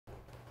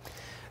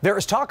There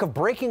is talk of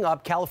breaking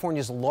up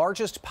California's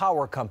largest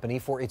power company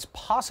for its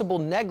possible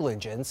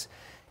negligence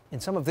in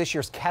some of this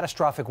year's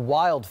catastrophic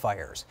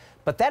wildfires.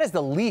 But that is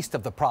the least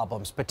of the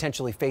problems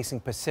potentially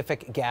facing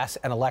Pacific Gas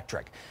and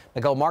Electric.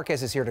 Miguel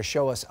Marquez is here to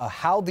show us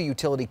how the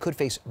utility could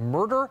face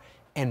murder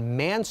and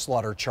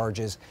manslaughter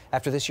charges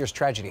after this year's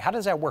tragedy. How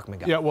does that work,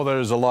 Miguel? Yeah, well,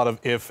 there's a lot of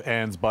ifs,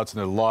 ands, buts,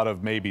 and a lot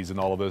of maybes in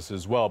all of this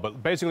as well.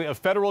 But basically, a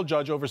federal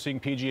judge overseeing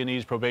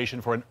PG&E's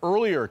probation for an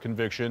earlier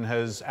conviction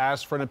has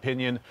asked for an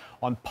opinion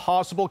on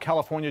possible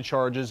California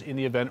charges in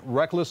the event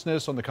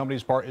recklessness on the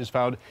company's part is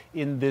found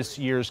in this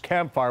year's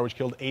Camp Fire, which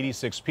killed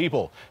 86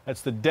 people.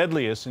 That's the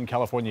deadliest in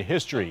California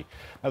history.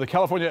 Now, the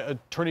California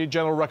Attorney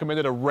General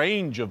recommended a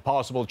range of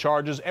possible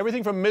charges,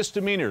 everything from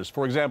misdemeanors.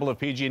 For example, if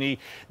PG&E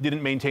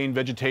didn't maintain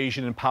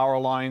vegetation and power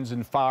lines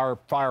in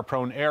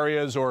fire-prone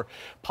areas, or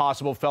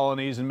possible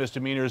felonies and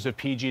misdemeanors if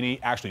PG&E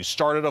actually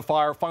started a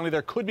fire. Finally,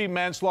 there could be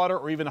manslaughter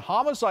or even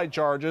homicide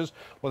charges,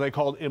 what they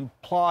called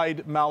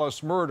implied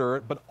malice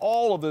murder. But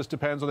all of this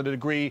depends on the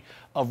degree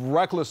of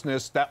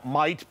recklessness that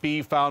might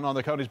be found on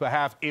the company's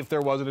behalf if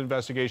there was an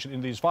investigation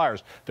into these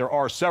fires. There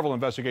are several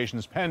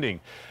investigations pending.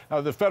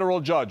 Now, the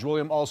federal judge,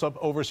 William Alsup,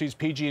 oversees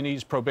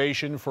PG&E's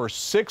probation for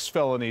 6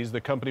 felonies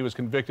the company was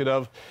convicted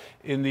of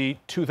in the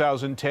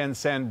 2010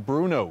 San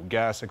Bruno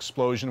gas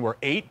explosion, where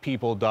 8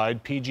 people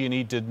died.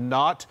 PG&E did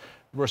not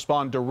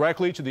respond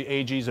directly to the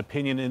AG's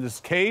opinion in this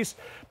case,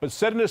 but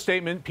said in a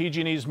statement,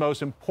 PG&E's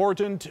most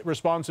important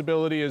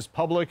responsibility is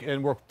public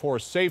and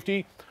workforce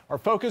safety. Our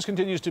focus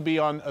continues to be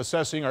on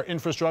assessing our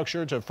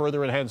infrastructure to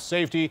further enhance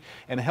safety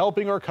and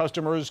helping our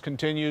customers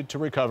continue to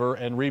recover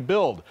and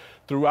rebuild.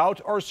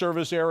 Throughout our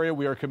service area,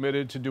 we are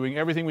committed to doing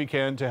everything we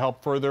can to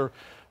help further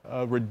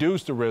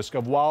reduce the risk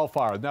of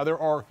wildfire. Now, there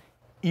are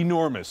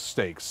enormous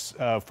stakes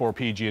for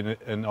PG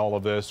in all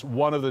of this.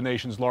 One of the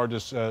nation's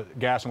largest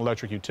gas and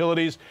electric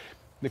utilities.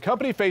 The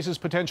company faces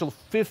potential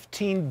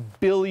 $15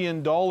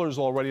 billion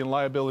already in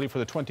liability for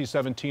the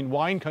 2017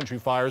 wine country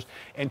fires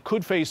and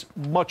could face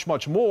much,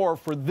 much more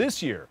for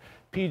this year.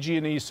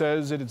 PG&E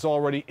says that it's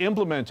already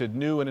implemented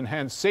new and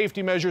enhanced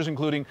safety measures,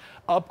 including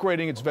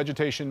upgrading its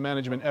vegetation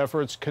management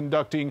efforts,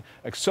 conducting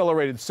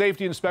accelerated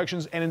safety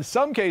inspections, and in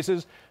some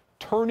cases,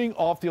 turning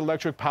off the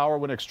electric power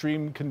when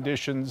extreme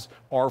conditions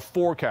are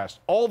forecast.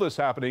 All this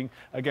happening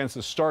against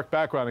a stark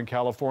background in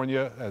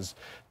California, as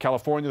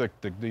California,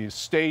 the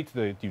state,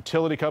 the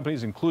utility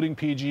companies, including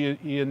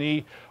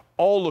PG&E,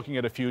 all looking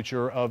at a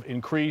future of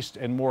increased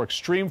and more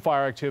extreme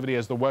fire activity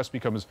as the West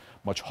becomes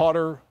much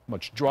hotter,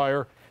 much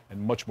drier, and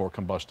much more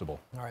combustible.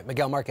 All right,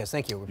 Miguel Marquez,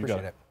 thank you. We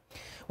appreciate it.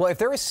 Well, if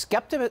there is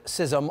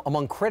skepticism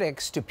among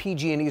critics to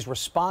PG&E's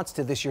response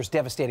to this year's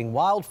devastating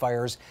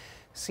wildfires,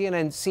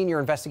 CNN senior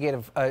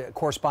investigative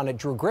correspondent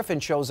Drew Griffin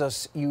shows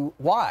us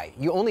why.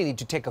 You only need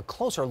to take a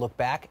closer look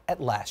back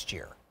at last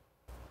year.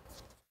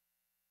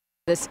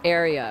 This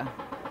area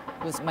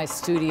was my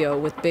studio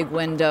with big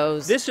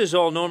windows. This is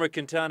all Norma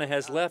Quintana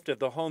has left of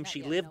the home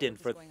she lived in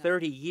for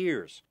 30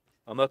 years.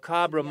 A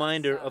macabre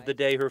reminder of the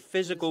day her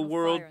physical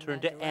world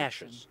turned to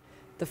ashes.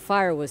 The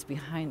fire was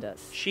behind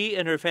us. She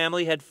and her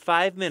family had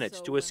 5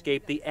 minutes to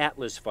escape the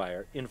Atlas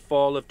fire in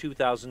fall of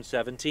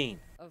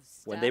 2017.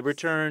 When they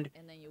returned,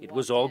 it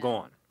was all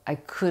gone. I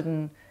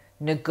couldn't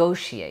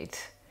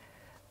negotiate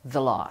the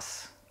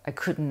loss. I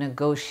couldn't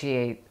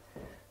negotiate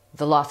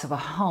the loss of a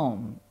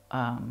home.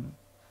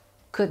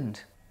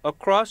 Couldn't.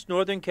 Across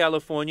Northern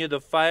California, the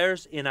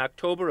fires in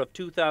October of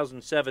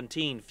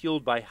 2017,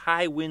 fueled by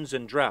high winds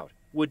and drought,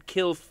 would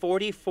kill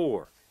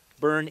 44,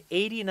 burn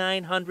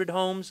 8,900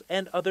 homes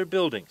and other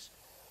buildings.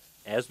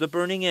 As the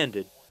burning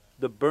ended,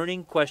 the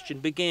burning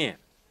question began.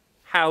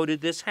 How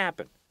did this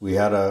happen? We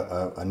had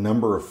a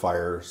number of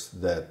fires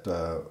that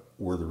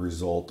were the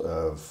result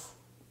of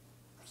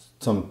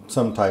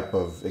some type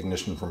of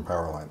ignition from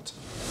power lines.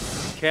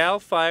 CAL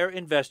FIRE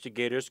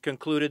investigators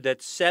concluded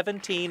that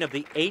 17 of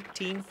the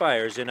 18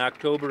 fires in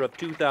October of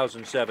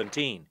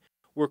 2017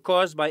 were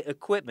caused by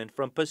equipment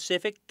from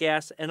Pacific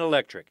Gas and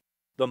Electric,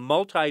 the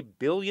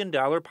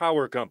multi-billion-dollar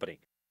power company.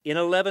 In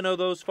 11 of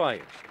those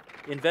fires,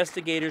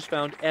 investigators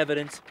found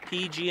evidence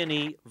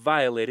PG&E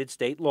violated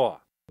state law.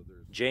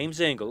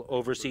 James Engel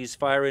oversees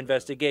fire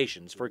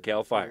investigations for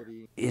CAL FIRE.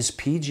 Is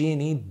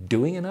PG&E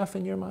doing enough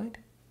in your mind?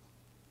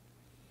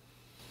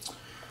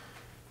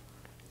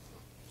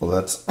 Well,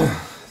 that's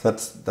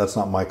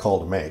not my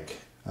call to make.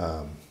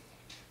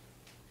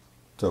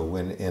 So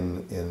when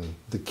in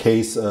the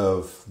case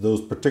of those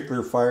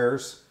particular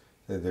fires,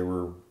 they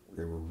were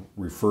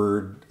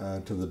referred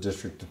to the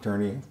district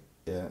attorney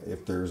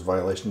if there's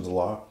violations of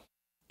law.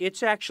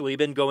 It's actually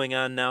been going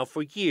on now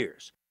for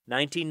years.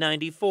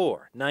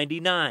 1994,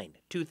 99,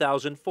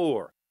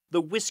 2004,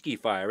 the Whiskey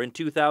Fire in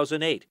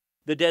 2008,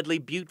 the deadly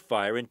Butte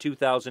Fire in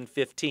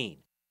 2015.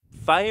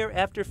 Fire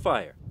after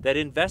fire that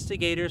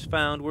investigators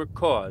found were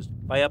caused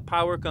by a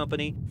power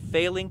company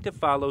failing to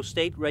follow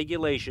state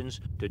regulations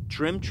to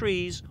trim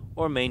trees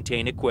or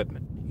maintain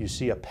equipment. You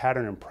see a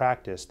pattern in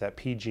practice that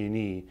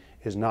PG&E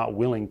is not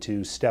willing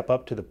to step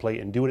up to the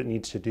plate and do what it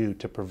needs to do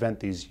to prevent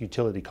these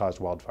utility-caused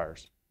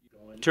wildfires.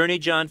 Attorney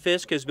John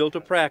Fisk has built a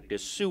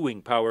practice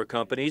suing power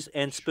companies,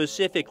 and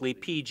specifically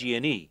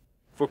PG&E,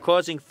 for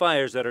causing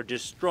fires that are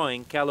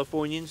destroying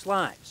Californians'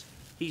 lives.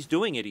 He's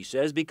doing it, he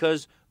says,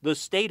 because the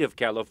state of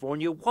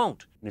California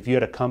won't. If you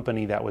had a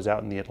company that was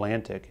out in the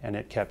Atlantic and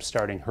it kept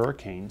starting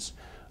hurricanes,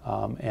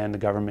 and the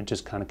government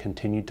just kind of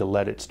continued to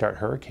let it start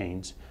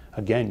hurricanes,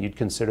 again, you'd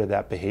consider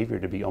that behavior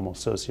to be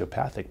almost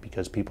sociopathic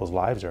because people's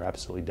lives are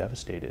absolutely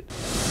devastated.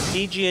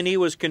 PG&E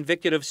was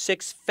convicted of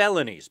 6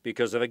 felonies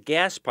because of a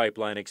gas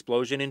pipeline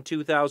explosion in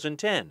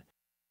 2010.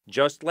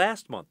 Just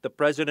last month, the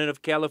president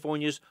of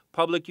California's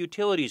Public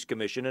Utilities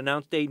Commission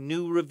announced a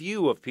new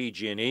review of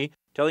PG&E,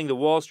 telling the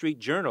Wall Street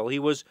Journal he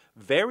was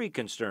very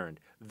concerned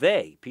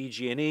they,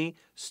 PG&E,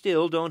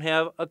 still don't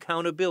have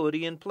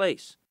accountability in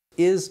place.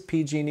 Is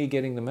PG&E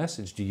getting the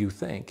message, do you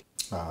think?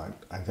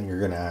 I think you're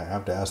going to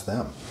have to ask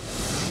them.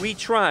 We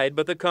tried,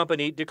 but the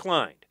company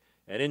declined,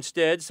 and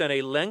instead sent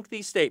a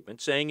lengthy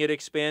statement saying it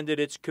expanded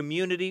its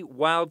community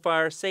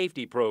wildfire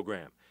safety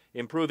program,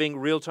 improving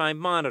real-time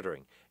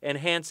monitoring,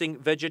 enhancing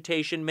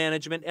vegetation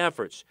management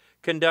efforts,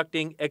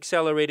 conducting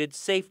accelerated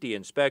safety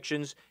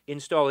inspections,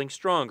 installing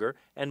stronger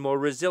and more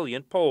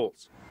resilient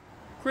poles.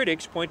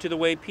 Critics point to the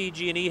way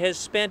PG&E has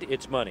spent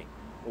its money,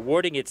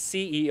 awarding its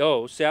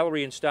CEO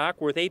salary and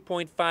stock worth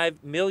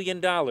 $8.5 million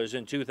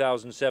in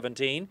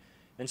 2017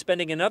 and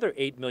spending another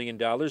 $8 million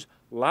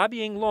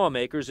lobbying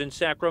lawmakers in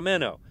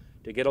Sacramento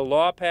to get a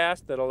law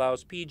passed that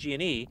allows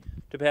PG&E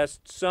to pass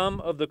some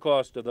of the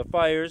cost of the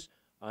fires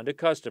onto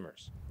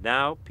customers.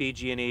 Now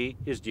PG&E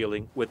is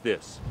dealing with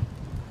this.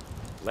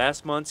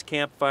 Last month's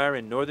Camp Fire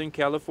in Northern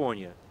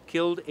California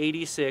killed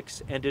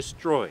 86 and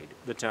destroyed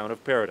the town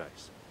of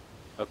Paradise.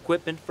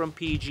 Equipment from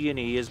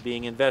PG&E is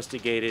being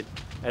investigated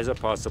as a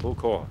possible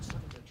cause.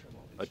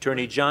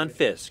 Attorney John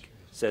Fisk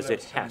says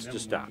it has to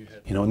stop.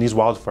 You know, in these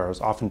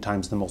wildfires,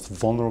 oftentimes the most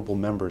vulnerable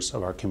members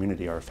of our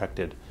community are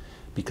affected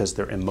because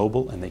they're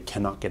immobile and they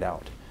cannot get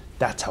out.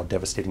 That's how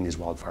devastating these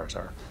wildfires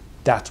are.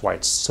 That's why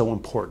it's so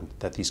important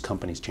that these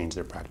companies change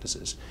their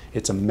practices.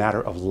 It's a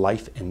matter of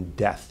life and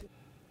death.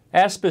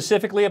 Asked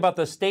specifically about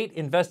the state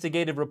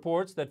investigative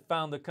reports that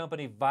found the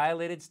company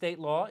violated state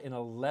law in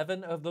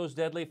 11 of those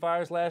deadly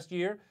fires last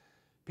year,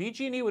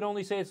 PG&E would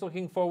only say it's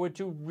looking forward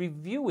to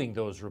reviewing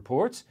those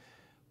reports.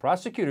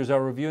 Prosecutors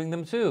are reviewing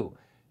them too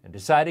and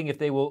deciding if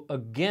they will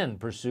again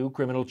pursue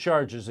criminal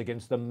charges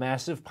against the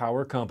massive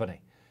power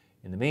company.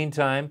 In the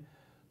meantime,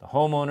 the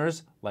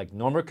homeowners, like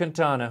Norma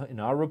Quintana in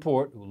our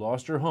report, who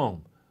lost her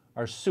home,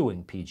 are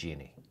suing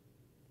PG&E.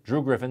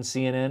 Drew Griffin,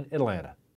 CNN, Atlanta.